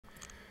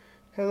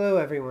Hello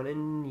everyone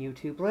in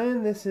YouTube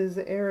land, this is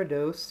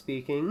Eridos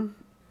speaking.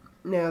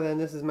 Now then,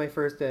 this is my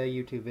first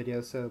YouTube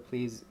video, so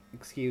please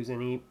excuse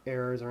any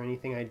errors or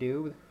anything I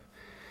do.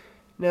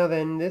 Now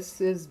then, this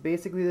is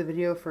basically the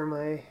video for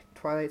my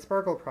Twilight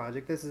Sparkle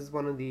project. This is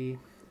one of the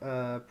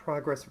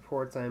progress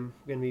reports I'm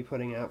going to be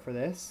putting out for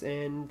this,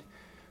 and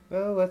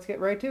well, let's get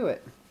right to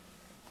it.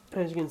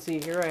 As you can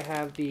see here, I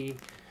have the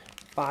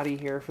body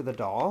here for the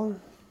doll.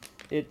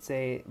 It's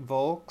a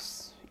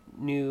Volks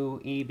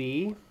new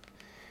EB.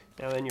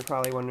 Now then, you're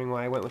probably wondering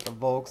why I went with the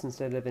Volks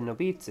instead of an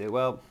Obitsu.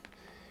 Well,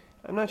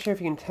 I'm not sure if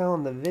you can tell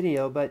in the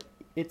video, but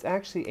it's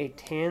actually a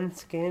tan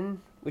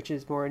skin, which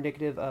is more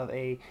indicative of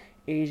a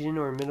Asian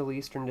or Middle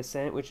Eastern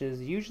descent, which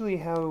is usually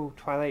how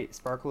Twilight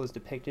Sparkle is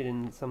depicted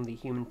in some of the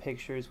human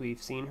pictures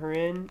we've seen her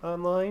in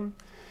online.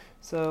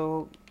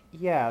 So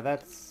yeah,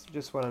 that's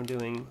just what I'm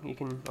doing. You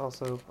can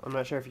also, I'm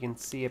not sure if you can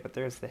see it, but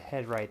there's the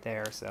head right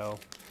there, so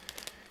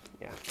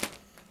yeah.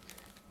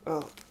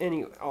 Well,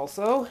 anyway,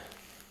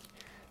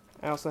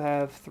 I also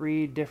have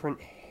 3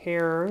 different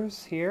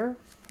hairs here,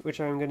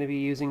 which I'm going to be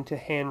using to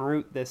hand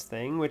root this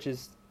thing, which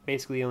is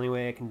basically the only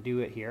way I can do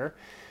it here.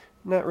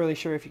 Not really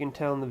sure if you can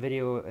tell in the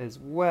video as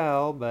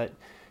well, but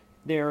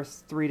there are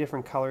 3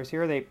 different colors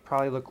here. They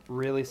probably look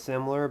really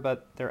similar,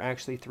 but they're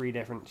actually 3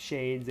 different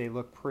shades. They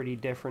look pretty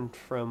different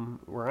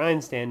from where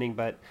I'm standing,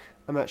 but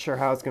I'm not sure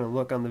how it's going to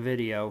look on the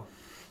video.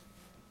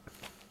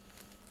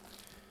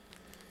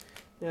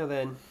 Now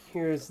then,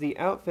 here's the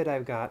outfit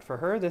I've got for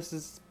her. This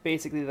is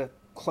basically the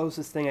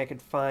closest thing I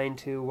could find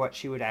to what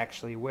she would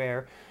actually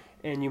wear,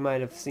 and you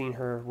might have seen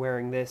her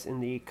wearing this in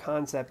the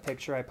concept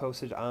picture I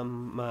posted on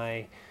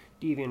my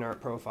DeviantArt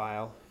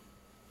profile.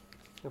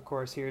 Of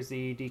course, here's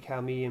the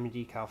decal medium and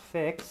decal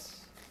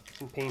fix,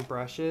 some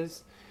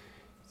paintbrushes,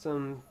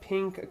 some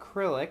pink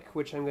acrylic,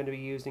 which I'm going to be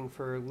using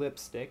for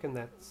lipstick, and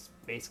that's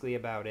basically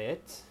about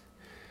it.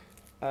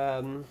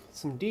 Some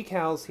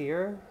decals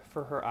here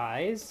for her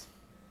eyes.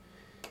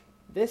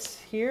 This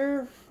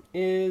here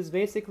is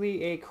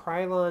basically a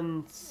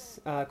Krylon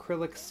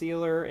acrylic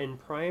sealer and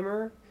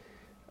primer.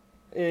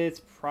 It's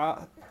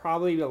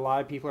probably a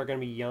lot of people are going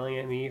to be yelling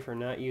at me for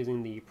not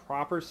using the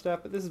proper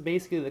stuff, but this is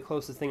basically the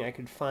closest thing I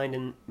could find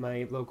in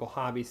my local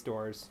hobby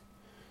stores.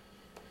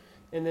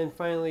 And then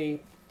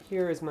finally,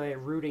 here is my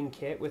rooting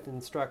kit with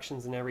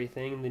instructions and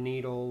everything, the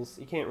needles.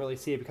 You can't really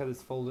see it because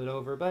it's folded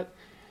over, but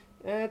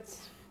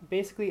that's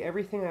basically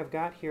everything I've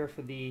got here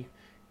for the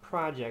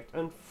project.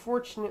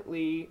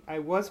 Unfortunately, I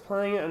was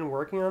planning on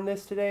working on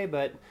this today,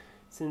 but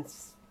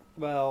since,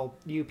 well,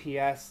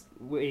 UPS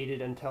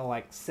waited until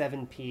like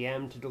 7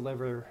 p.m. to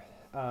deliver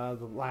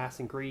the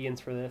last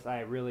ingredients for this,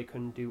 I really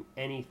couldn't do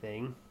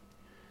anything.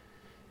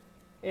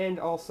 And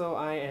also,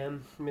 I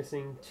am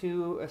missing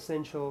 3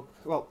 essential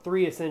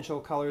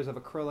colors of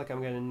acrylic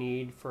I'm going to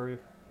need for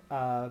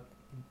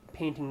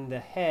painting the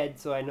head,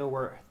 so I know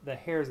where the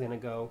hair is going to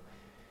go,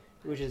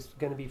 which is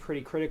going to be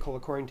pretty critical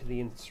according to the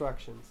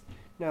instructions.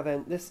 Now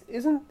then, this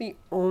isn't the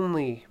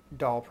only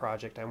doll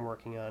project I'm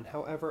working on.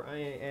 However, I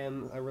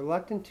am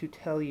reluctant to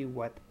tell you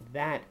what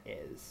that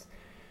is.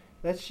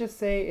 Let's just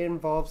say it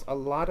involves a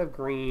lot of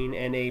green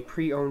and a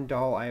pre-owned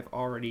doll I've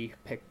already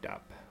picked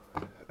up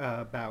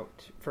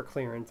for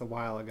clearance a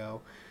while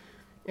ago.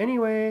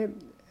 Anyway,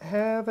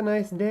 have a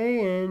nice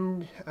day,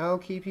 and I'll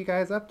keep you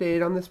guys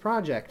updated on this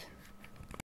project.